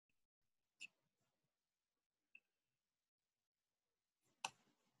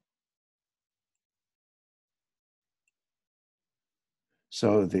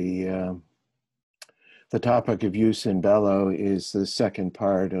So the topic of jus in bello is the second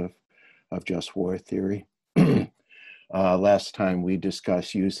part of just war theory. Last time we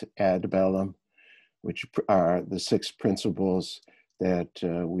discussed jus ad bellum, which are the six principles that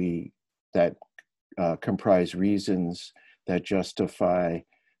comprise reasons that justify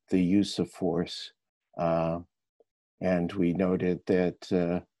the use of force. And we noted that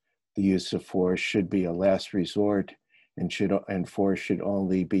the use of force should be a last resort and force should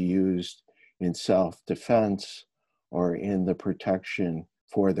only be used in self-defense or in the protection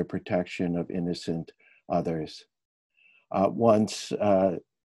of innocent others. Once the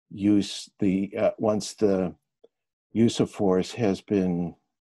use of force has been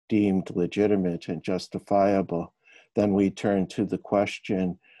deemed legitimate and justifiable, then we turn to the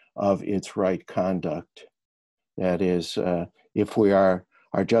question of its right conduct. That is, if we are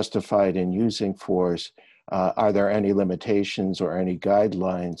justified in using force, are there any limitations or any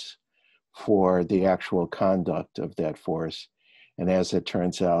guidelines for the actual conduct of that force? And as it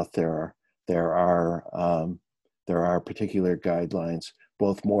turns out, there are particular guidelines,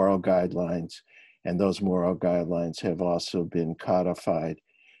 both moral guidelines, and those moral guidelines have also been codified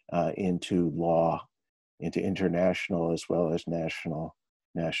into law, into international as well as national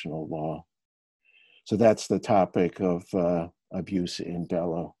law. So that's the topic of jus in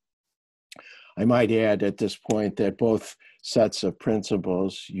bello. I might add at this point that both sets of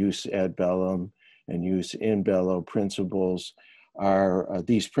principles, jus ad bellum and jus in bello principles,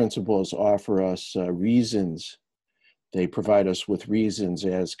 these principles offer us reasons. They provide us with reasons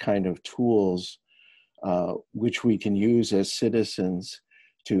as kind of tools which we can use as citizens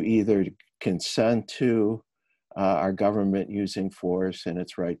to either consent to our government using force and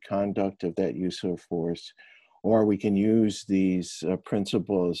its right conduct of that use of force, or we can use these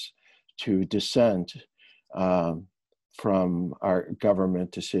principles to dissent from our government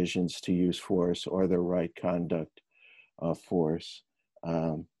decisions to use force or the right conduct of force.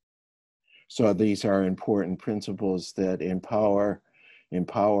 So these are important principles that empower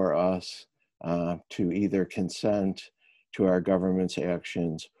us to either consent to our government's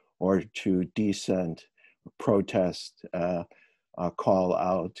actions or to dissent, protest, call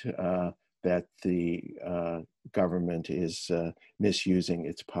out that the government is misusing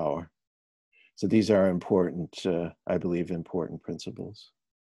its power. So these are important, I believe, important principles.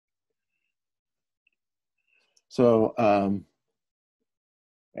 So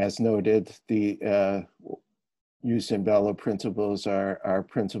as noted, the jus in bello principles are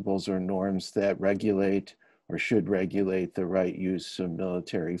principles or norms that regulate or should regulate the right use of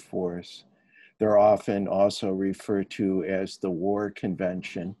military force. They're often also referred to as the War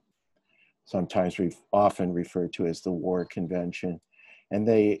Convention, sometimes often referred to as the War Convention. And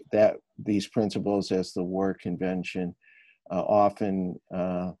these principles as the War Convention often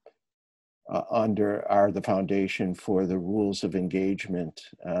are the foundation for the rules of engagement,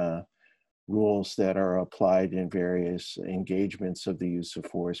 rules that are applied in various engagements of the use of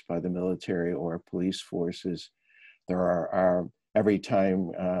force by the military or police forces. There are every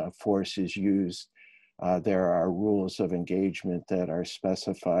time force is used, there are rules of engagement that are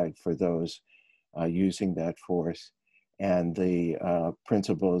specified for those using that force. And the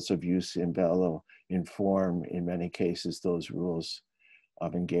principles of jus in bello inform, in many cases, those rules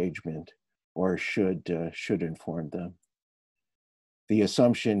of engagement, or should inform them. The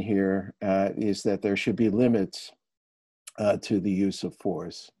assumption here is that there should be limits to the use of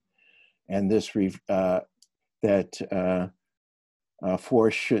force, and this that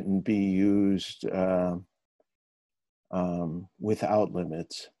force shouldn't be used without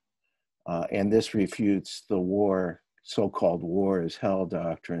limits, and this refutes the so-called war is hell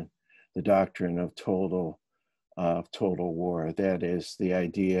doctrine, the doctrine of total war. That is the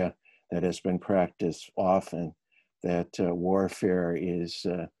idea that has been practiced often, that warfare is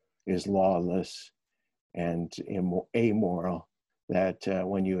lawless and amoral, that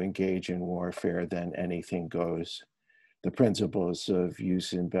when you engage in warfare, then anything goes. The principles of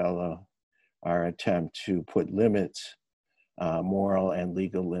jus in bello are an attempt to put limits, moral and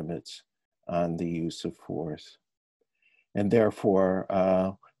legal limits, on the use of force. And therefore,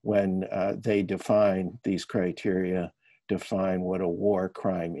 when they define these criteria, define what a war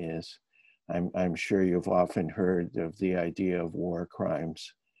crime is, I'm sure you've often heard of the idea of war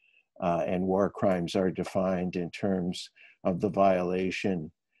crimes. And war crimes are defined in terms of the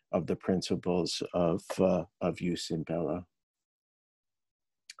violation of the principles of jus in bello.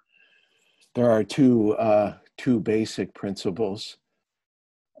 There are two basic principles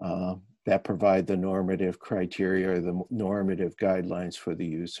that provide the normative criteria or the normative guidelines for the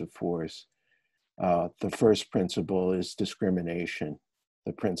use of force. The first principle is discrimination.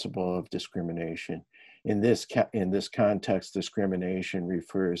 the principle of discrimination. In this context, discrimination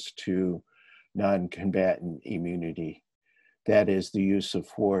refers to non-combatant immunity. That is, the use of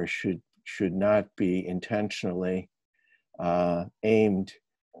force should not be intentionally aimed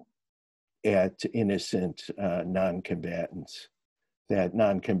at innocent non-combatants. That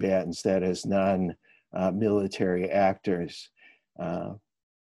non-combatants, that is, non-military actors,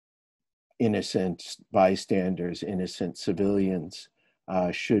 innocent bystanders, innocent civilians,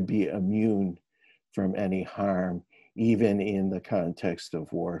 should be immune from any harm, even in the context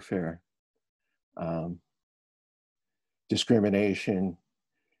of warfare. Discrimination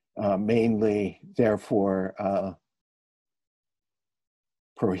mainly, therefore,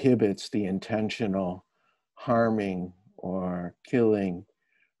 prohibits the intentional harming or killing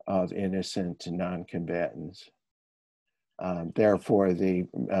of innocent non-combatants. Therefore, the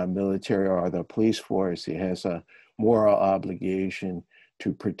military or the police force, it has a moral obligation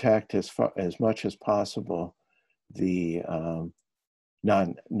to protect as much as possible the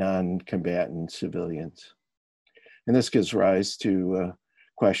non-combatant civilians. And this gives rise to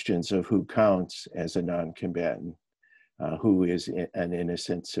questions of who counts as a non-combatant, who is an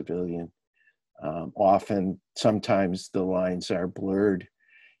innocent civilian. Sometimes the lines are blurred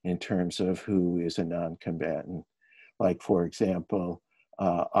in terms of who is a non-combatant. Like, for example,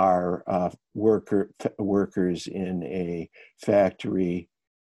 are workers in a factory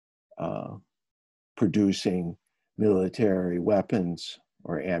producing military weapons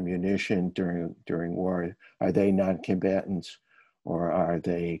or ammunition during war, are they non-combatants or are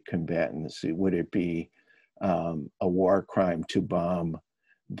they combatants? Would it be a war crime to bomb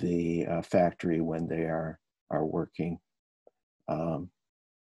the factory when they are working,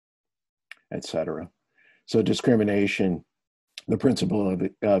 etc. So discrimination, the principle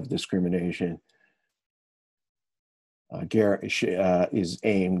of discrimination is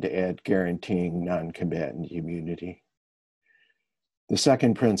aimed at guaranteeing non-combatant immunity. The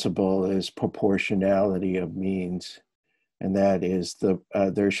second principle is proportionality of means, and that is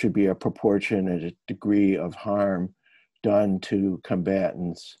there should be a proportionate degree of harm done to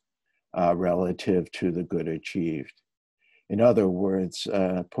combatants relative to the good achieved. In other words,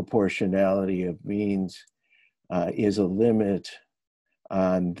 proportionality of means is a limit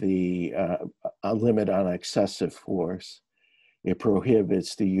on excessive force. It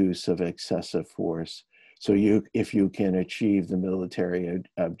prohibits the use of excessive force. So if you can achieve the military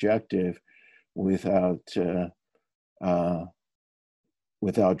objective without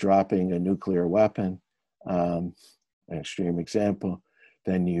dropping a nuclear weapon, an extreme example,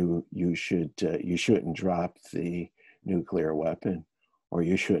 then you shouldn't drop the nuclear weapon, or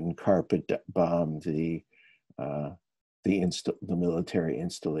you shouldn't carpet bomb the military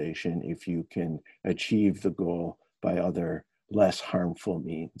installation if you can achieve the goal by other less harmful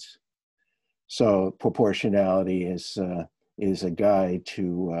means. So proportionality is a guide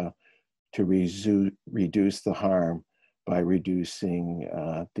to reduce the harm by reducing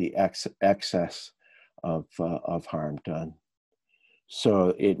the excess of harm done.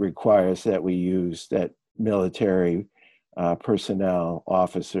 So it requires that we use that military personnel,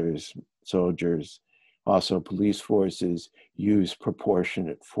 officers, soldiers, also police forces, use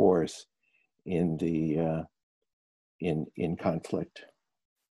proportionate force in conflict.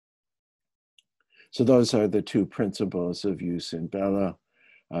 So those are the two principles of jus in bello,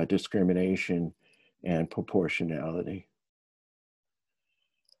 discrimination and proportionality.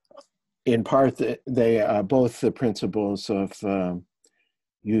 In part, they are both the principles of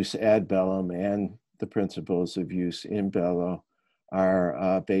jus ad bellum and the principles of jus in bello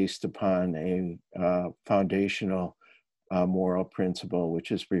are based upon a foundational moral principle,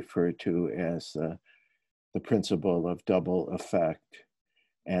 which is referred to as the principle of double effect.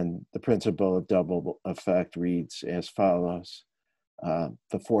 And the principle of double effect reads as follows.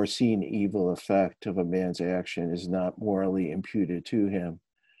 The foreseen evil effect of a man's action is not morally imputed to him,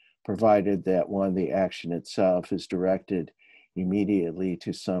 provided that one, the action itself is directed immediately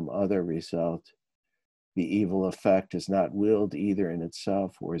to some other result. The evil effect is not willed either in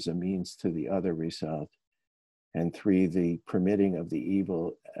itself or as a means to the other result. And three, the permitting of the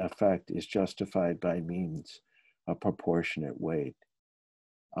evil effect is justified by means of proportionate weight.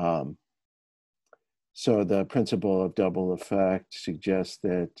 So the principle of double effect suggests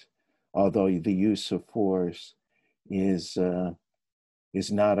that although the use of force is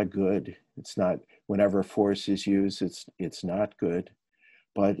not a good, it's not, whenever force is used, it's not good,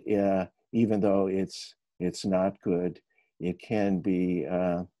 but even though it's not good, it can be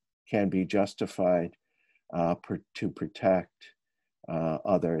justified to protect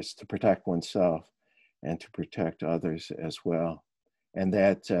others, to protect oneself, and to protect others as well. and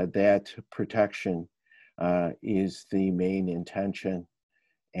that that protection is the main intention,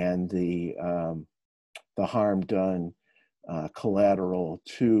 and the harm done collateral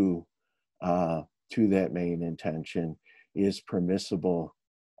to that main intention is permissible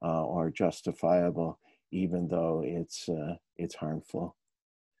or justifiable, even though it's harmful.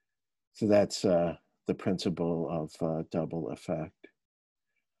 So that's the principle of double effect.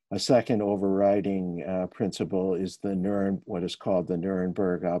 A second overriding principle is what is called the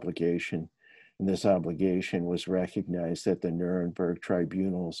Nuremberg obligation. And this obligation was recognized at the Nuremberg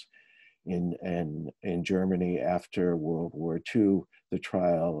tribunals in Germany after World War II, the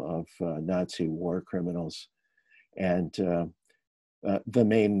trial of Nazi war criminals. And the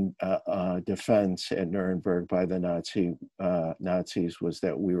main defense at Nuremberg by the Nazis was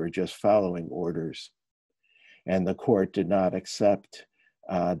that we were just following orders. And the court did not accept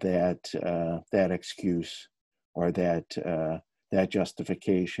that excuse or that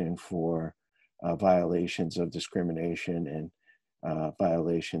justification for violations of discrimination and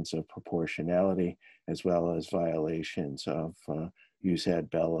violations of proportionality, as well as violations of jus ad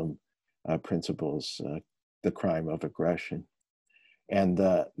bellum principles, the crime of aggression. And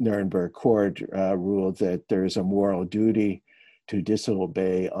the Nuremberg court ruled that there is a moral duty to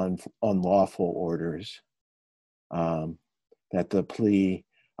disobey unlawful orders. That the plea,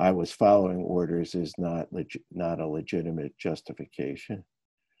 "I was following orders," is not a legitimate justification.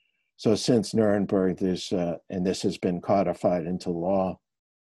 So since Nuremberg, and this has been codified into law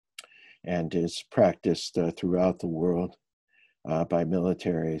and is practiced throughout the world by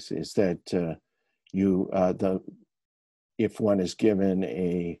militaries, is that if one is given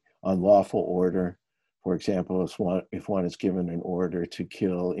a unlawful order, for example, if one is given an order to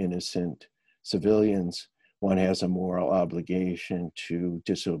kill innocent civilians, one has a moral obligation to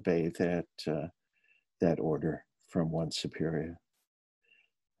disobey that order from one's superior.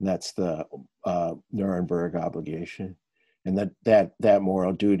 And that's the Nuremberg obligation. And that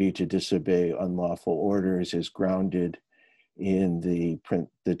moral duty to disobey unlawful orders is grounded in the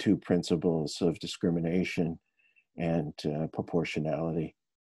two principles of discrimination and proportionality,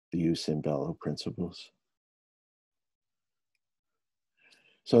 the jus in bello principles.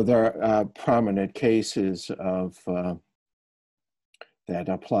 So there are prominent cases of that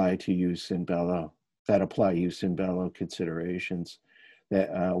apply jus in bello considerations.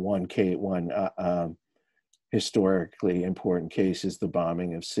 That one historically important case is the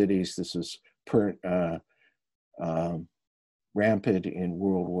bombing of cities. This was rampant in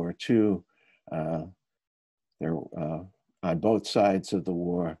World War II. There, on both sides of the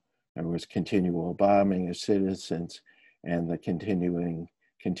war, there was continual bombing of citizens and the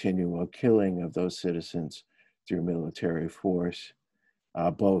continual killing of those citizens through military force,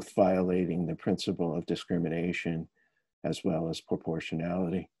 both violating the principle of discrimination as well as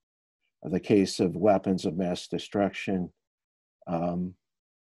proportionality. The case of weapons of mass destruction,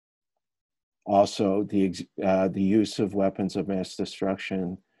 also the use of weapons of mass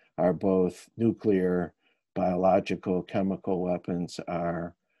destruction are both nuclear, biological, chemical weapons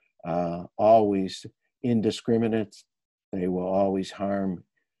are always indiscriminate. They will always harm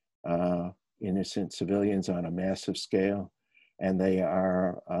innocent civilians on a massive scale, and they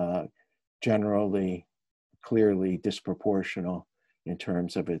are generally clearly disproportional in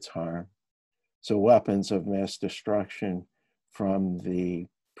terms of its harm. So weapons of mass destruction, from the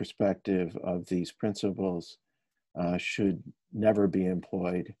perspective of these principles, should never be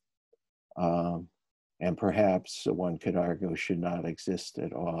employed, and perhaps one could argue should not exist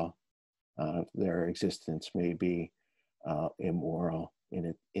at all. Their existence may be immoral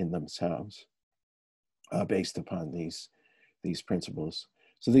in themselves, based upon these principles.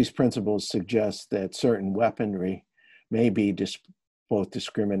 So these principles suggest that certain weaponry may be both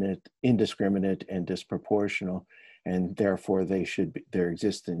indiscriminate, and disproportional, and therefore their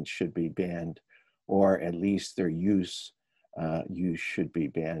existence should be banned, or at least their use should be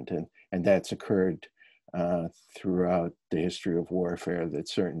banned. And that's occurred throughout the history of warfare, that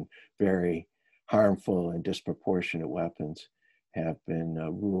certain very harmful and disproportionate weapons have been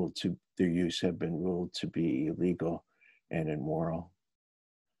their use have been ruled to be illegal and immoral.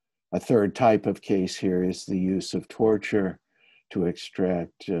 A third type of case here is the use of torture to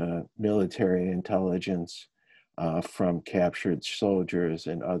extract military intelligence from captured soldiers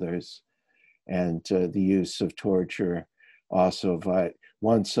and others. And the use of torture also,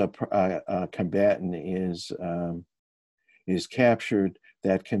 once a combatant is captured,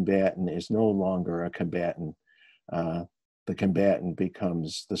 that combatant is no longer a combatant. The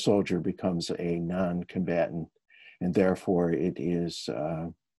soldier becomes a non-combatant, and therefore it is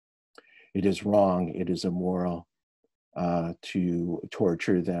wrong, it is immoral to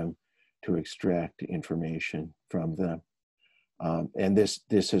torture them, to extract information from them. And this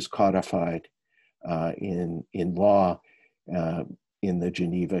is codified in law in the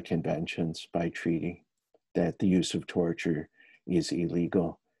Geneva Conventions by treaty, that the use of torture is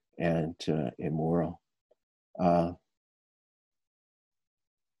illegal and immoral.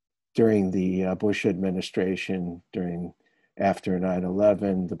 During the Bush administration, after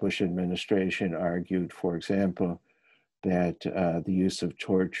 9/11, the Bush administration argued, for example, that the use of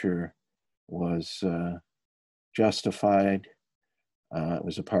torture was justified. It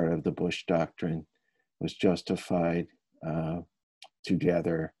was a part of the Bush doctrine, was justified to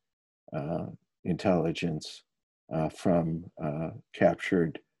gather intelligence from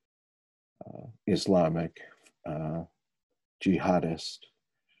captured Islamic jihadists.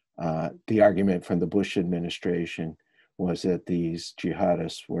 The argument from the Bush administration was that these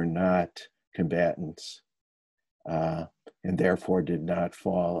jihadists were not combatants and therefore did not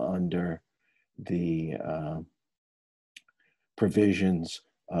fall under the provisions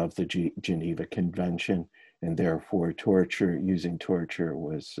of the Geneva Convention, and therefore using torture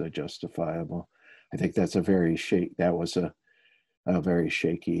was justifiable. I think that's that was a very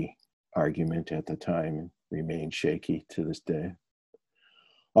shaky argument at the time and remains shaky to this day.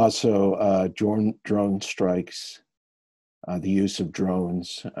 Also, drone strikes, the use of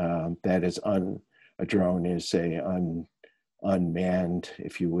drones, that is a drone is a unmanned,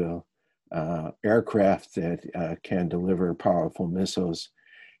 if you will, aircraft that can deliver powerful missiles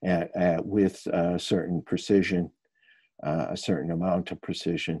with certain precision, a certain amount of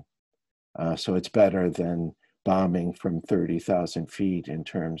precision. So it's better than bombing from 30,000 feet in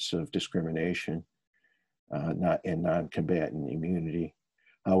terms of discrimination, not in non-combatant immunity.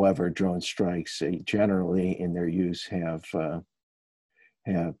 However, drone strikes generally in their use have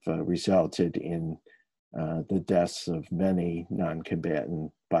resulted in the deaths of many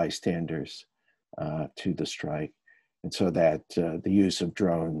non-combatant bystanders to the strike, and so that the use of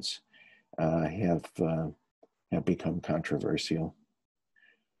drones have become controversial.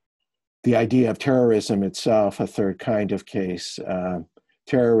 The idea of terrorism itself, a third kind of case,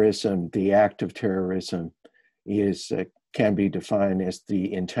 terrorism, the act of terrorism, can be defined as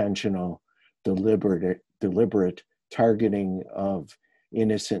the intentional, deliberate targeting of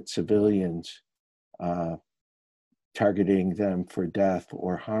innocent civilians, targeting them for death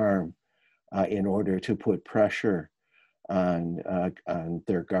or harm in order to put pressure on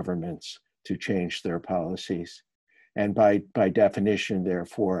their governments to change their policies. And by definition,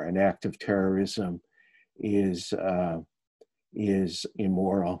 therefore, an act of terrorism is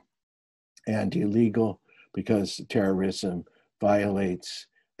immoral and illegal, because terrorism violates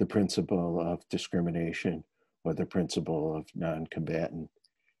the principle of discrimination or the principle of non-combatant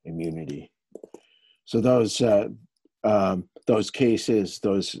immunity. So those cases,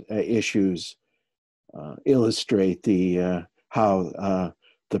 those issues illustrate how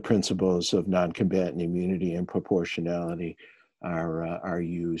the principles of non-combatant immunity and proportionality are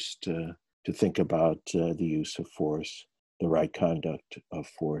used to think about the use of force, the right conduct of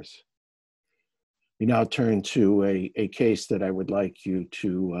force. We now turn to a case that I would like you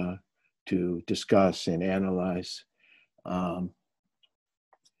to discuss and analyze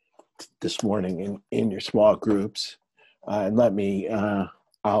this morning in your small groups. And let me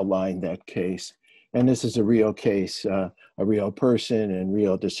outline that case. And this is a real case, a real person, and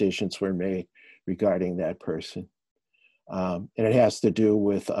real decisions were made regarding that person. And it has to do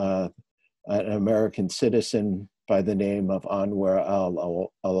with an American citizen by the name of Anwar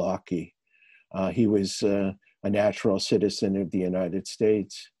al-Awlaki. He was a natural citizen of the United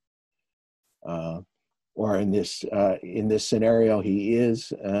States, or in this scenario, he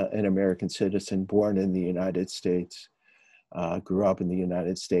is an American citizen born in the United States, grew up in the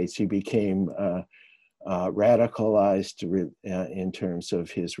United States. He became radicalized in terms of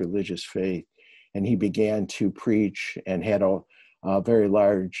his religious faith, and he began to preach and had a very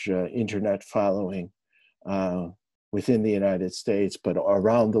large internet following within the United States, but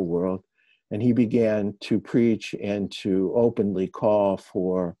around the world. And he began to preach and to openly call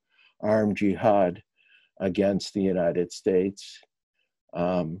for armed jihad against the United States.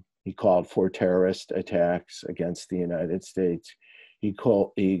 He called for terrorist attacks against the United States. He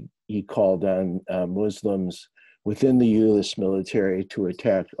called on Muslims within the U.S. military to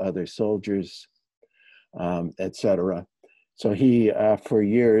attack other soldiers, etc. So he, for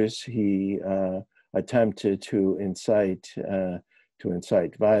years, he attempted to incite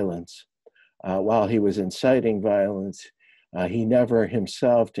violence. While he was inciting violence, he never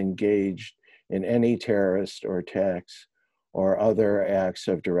himself engaged in any terrorist or attacks or other acts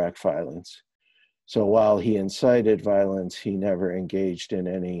of direct violence. So while he incited violence, he never engaged in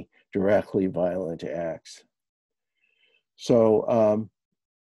any directly violent acts. So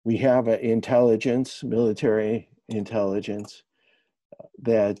we have an intelligence, military intelligence,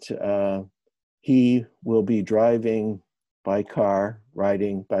 that he will be driving by car,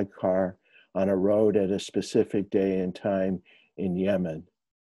 riding by car on a road at a specific day and time in Yemen.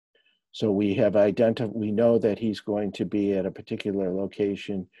 So we know that he's going to be at a particular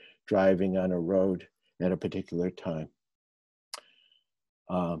location driving on a road at a particular time.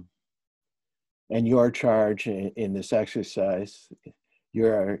 And your charge in this exercise,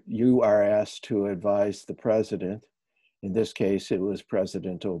 you are asked to advise the president. In this case, it was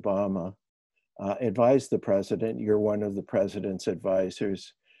President Obama. Advise the president. You're one of the president's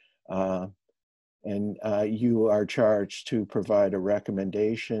advisors. And you are charged to provide a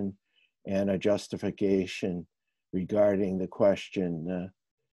recommendation and a justification regarding the question.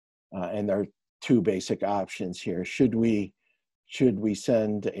 And there are two basic options here. Should we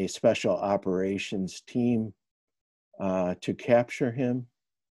send a special operations team to capture him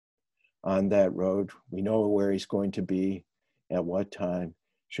on that road? We know where he's going to be at what time.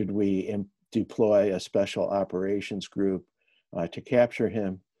 Should we deploy a special operations group to capture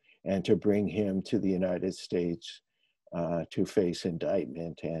him and to bring him to the United States to face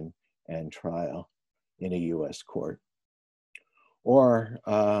indictment and trial in a US court? Or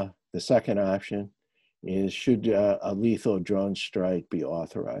the second option is, should a lethal drone strike be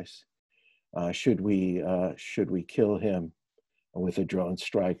authorized? Should we kill him with a drone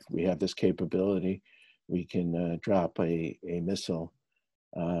strike? We have this capability. We can drop a missile,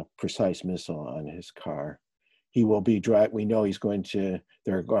 precise missile on his car. He will be we know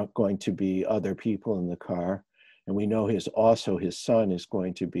there are going to be other people in the car. And we know his son is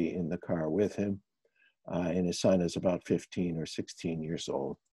going to be in the car with him. And his son is about 15 or 16 years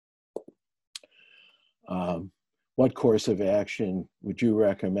old. What course of action would you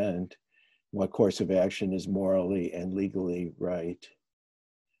recommend? What course of action is morally and legally right?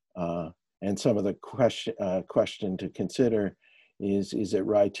 And some of the question to consider is it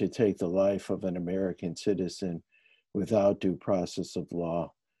right to take the life of an American citizen without due process of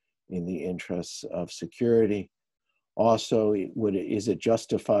law in the interests of security? Also, is it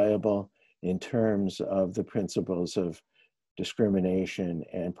justifiable in terms of the principles of discrimination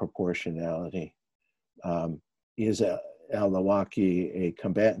and proportionality? Is al-Awlaki a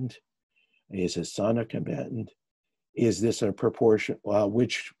combatant? Is his son a combatant? Is this a proportion?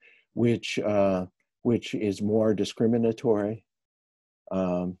 Which is more discriminatory?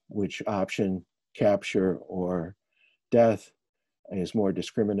 Which option, capture or death, is more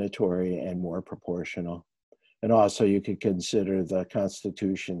discriminatory and more proportional? And also, you could consider the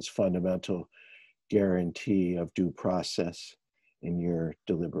Constitution's fundamental guarantee of due process in your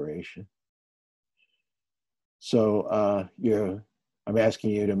deliberation. So I'm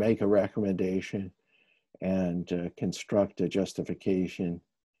asking you to make a recommendation and construct a justification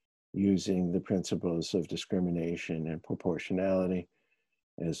using the principles of discrimination and proportionality,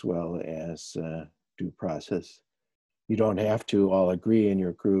 as well as due process. You don't have to all agree in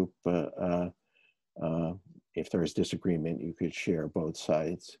your group. If there's disagreement, you could share both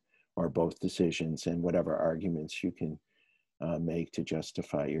sides or both decisions and whatever arguments you can make to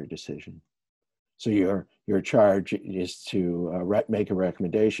justify your decision. So your charge is to make a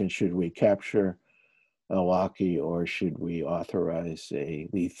recommendation. Should we capture al-Awlaki, or should we authorize a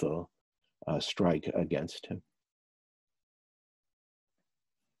lethal strike against him?